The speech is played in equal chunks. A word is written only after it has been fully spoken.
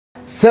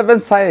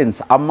7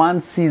 signs a man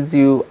sees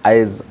you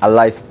as a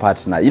life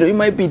partner. You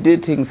might be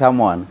dating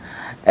someone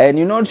and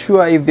you're not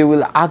sure if they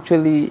will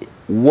actually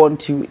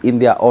want you in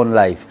their own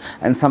life.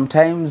 And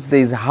sometimes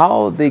there's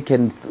how they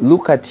can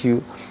look at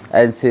you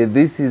and say,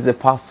 this is a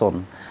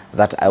person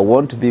that I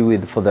want to be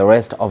with for the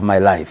rest of my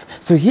life.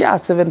 So here are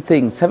 7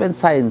 things, 7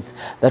 signs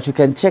that you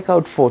can check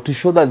out for to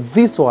show that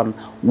this one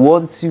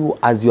wants you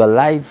as your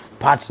life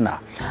partner.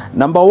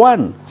 Number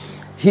 1,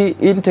 he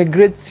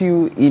integrates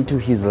you into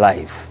his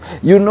life.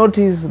 You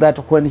notice that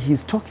when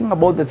he's talking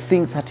about the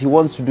things that he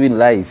wants to do in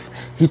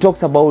life, he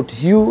talks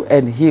about you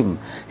and him.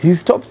 He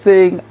stops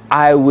saying,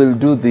 I will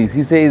do this.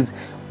 He says,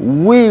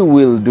 we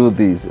will do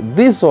this.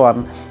 This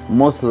one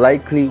most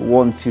likely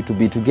wants you to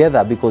be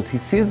together because he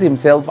sees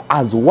himself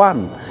as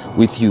one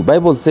with you.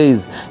 Bible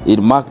says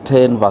in Mark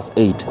 10 verse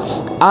 8,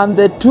 and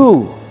the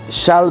two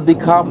shall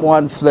become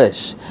one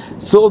flesh.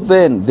 So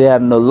then they are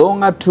no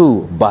longer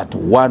two, but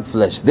one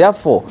flesh.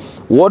 Therefore,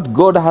 what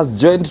God has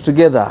joined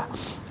together,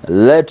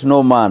 let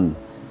no man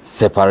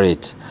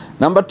separate.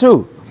 Number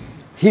 2,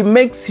 he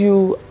makes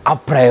you a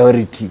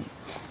priority.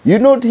 You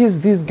notice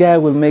this guy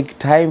will make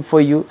time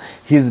for you.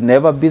 He's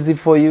never busy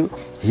for you.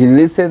 He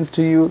listens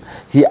to you.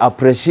 He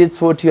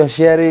appreciates what you are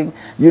sharing.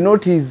 You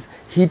notice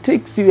he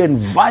takes you and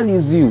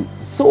values you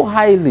so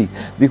highly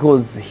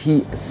because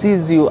he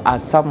sees you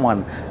as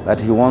someone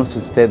that he wants to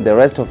spend the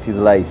rest of his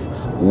life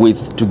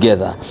with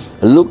together.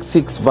 Luke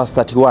 6 verse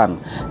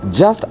 31.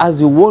 Just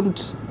as you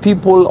want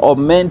people or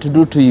men to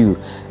do to you,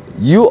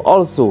 you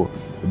also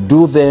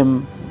do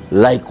them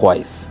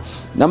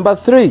likewise. Number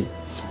 3,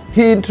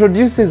 he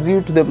introduces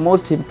you to the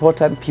most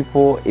important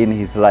people in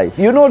his life.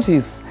 You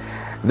notice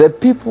the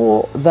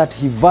people that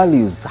he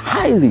values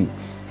highly: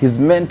 his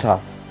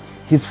mentors,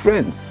 his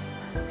friends,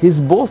 his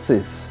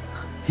bosses,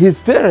 his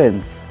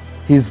parents,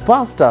 his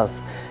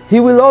pastors. He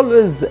will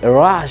always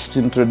rush to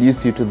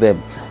introduce you to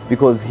them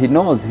because he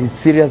knows he's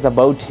serious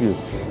about you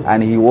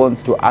and he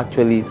wants to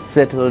actually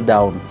settle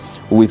down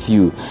with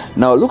you.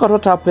 Now look at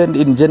what happened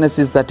in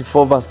Genesis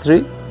 34 verse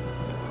 3.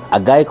 A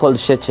guy called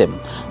Shechem,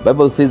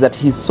 Bible says that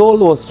his soul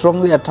was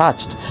strongly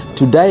attached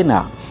to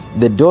Dinah,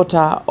 the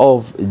daughter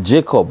of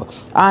Jacob,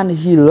 and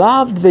he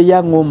loved the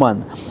young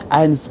woman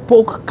and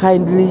spoke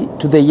kindly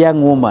to the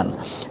young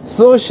woman.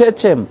 So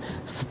Shechem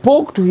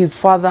spoke to his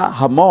father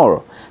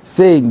Hamor,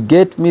 saying,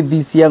 get me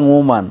this young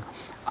woman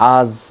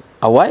as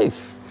a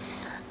wife.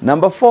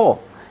 Number 4,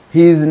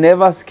 he is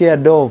never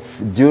scared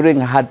off during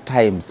hard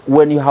times.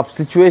 When you have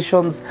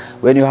situations,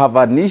 when you have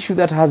an issue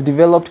that has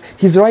developed,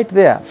 he's right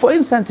there. For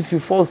instance, if you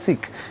fall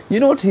sick,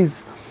 you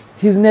notice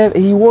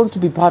he wants to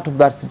be part of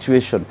that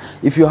situation.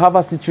 If you have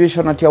a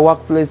situation at your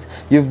workplace,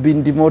 you've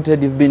been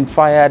demoted, you've been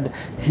fired,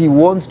 he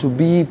wants to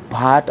be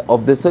part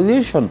of the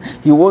solution.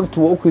 He wants to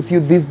walk with you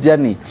this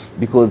journey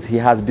because he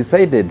has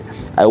decided,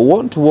 I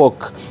want to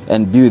walk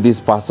and be with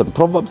this person.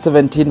 Proverbs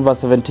 17 verse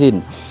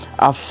 17.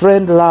 A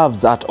friend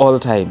loves at all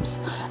times,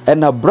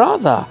 and a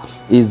brother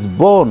is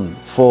born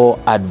for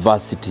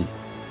adversity.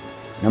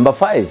 Number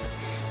 5,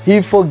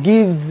 he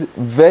forgives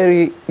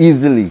very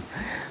easily.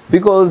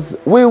 Because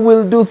we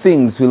will do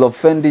things, we'll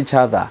offend each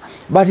other.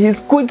 But he's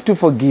quick to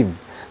forgive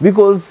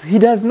because he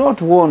does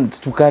not want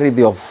to carry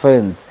the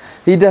offense.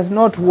 He does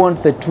not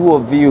want the two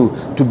of you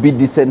to be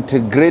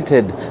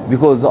disintegrated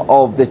because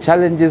of the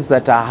challenges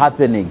that are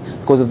happening,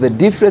 because of the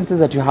differences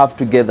that you have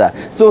together.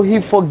 So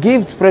he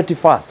forgives pretty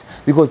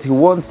fast because he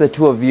wants the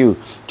two of you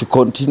to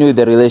continue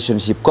the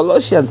relationship.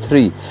 Colossians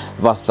 3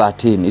 verse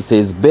 13, it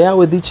says, bear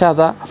with each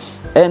other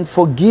and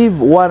forgive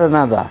one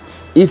another.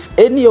 If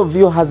any of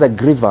you has a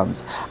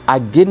grievance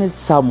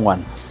against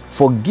someone,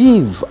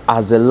 forgive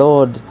as the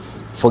Lord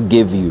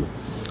forgave you.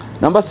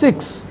 Number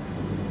 6,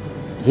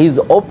 he's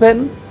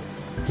open,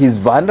 he's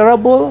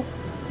vulnerable,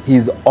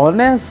 he's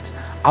honest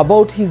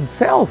about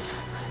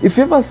himself. If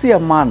you ever see a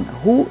man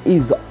who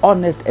is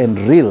honest and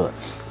real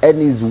and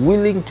is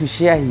willing to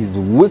share his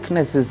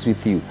weaknesses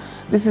with you,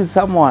 this is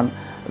someone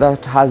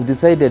that has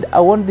decided, I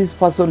want this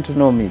person to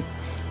know me.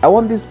 I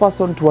want this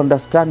person to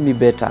understand me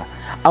better.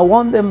 I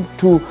want them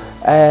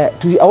I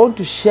want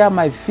to share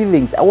my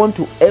feelings. I want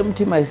to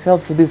empty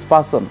myself to this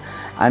person.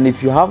 And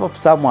if you have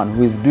someone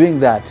who is doing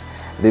that,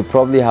 they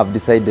probably have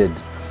decided,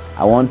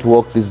 I want to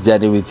walk this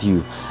journey with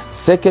you.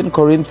 2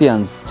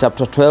 Corinthians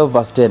chapter 12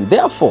 verse 10.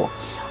 Therefore,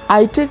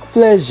 I take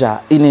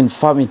pleasure in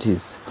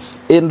infirmities,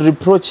 in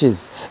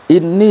reproaches,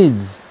 in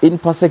needs, in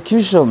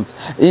persecutions,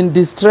 in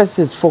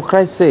distresses for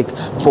Christ's sake.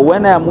 For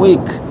when I am weak,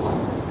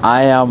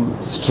 I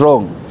am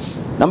strong.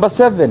 Number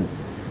 7,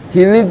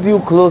 he leads you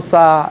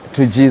closer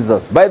to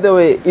Jesus. By the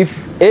way,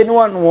 if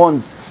anyone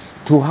wants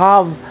to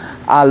have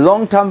a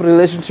long-term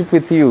relationship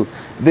with you,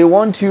 they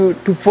want you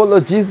to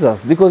follow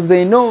Jesus because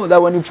they know that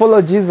when you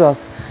follow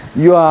Jesus,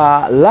 your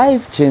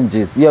life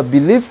changes, your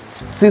belief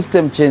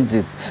system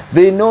changes.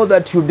 They know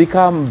that you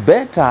become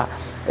better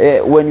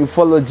when you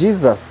follow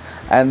Jesus.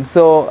 And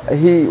so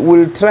he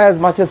will try as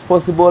much as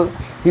possible.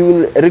 He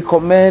will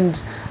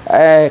recommend,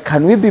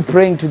 can we be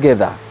praying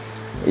together?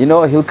 You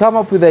know, he'll come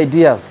up with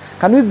ideas.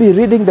 Can we be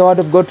reading the Word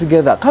of God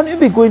together? Can we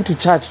be going to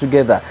church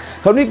together?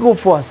 Can we go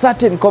for a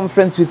certain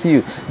conference with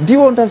you? Do you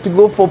want us to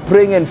go for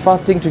praying and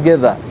fasting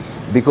together?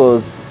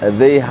 Because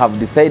they have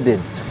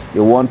decided they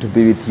want to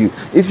be with you.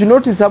 If you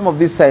notice some of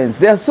these signs,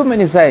 there are so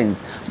many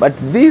signs, but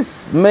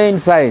these main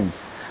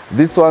signs,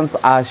 these ones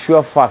are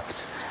sure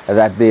fact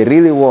that they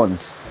really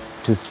want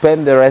to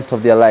spend the rest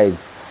of their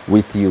life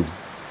with you.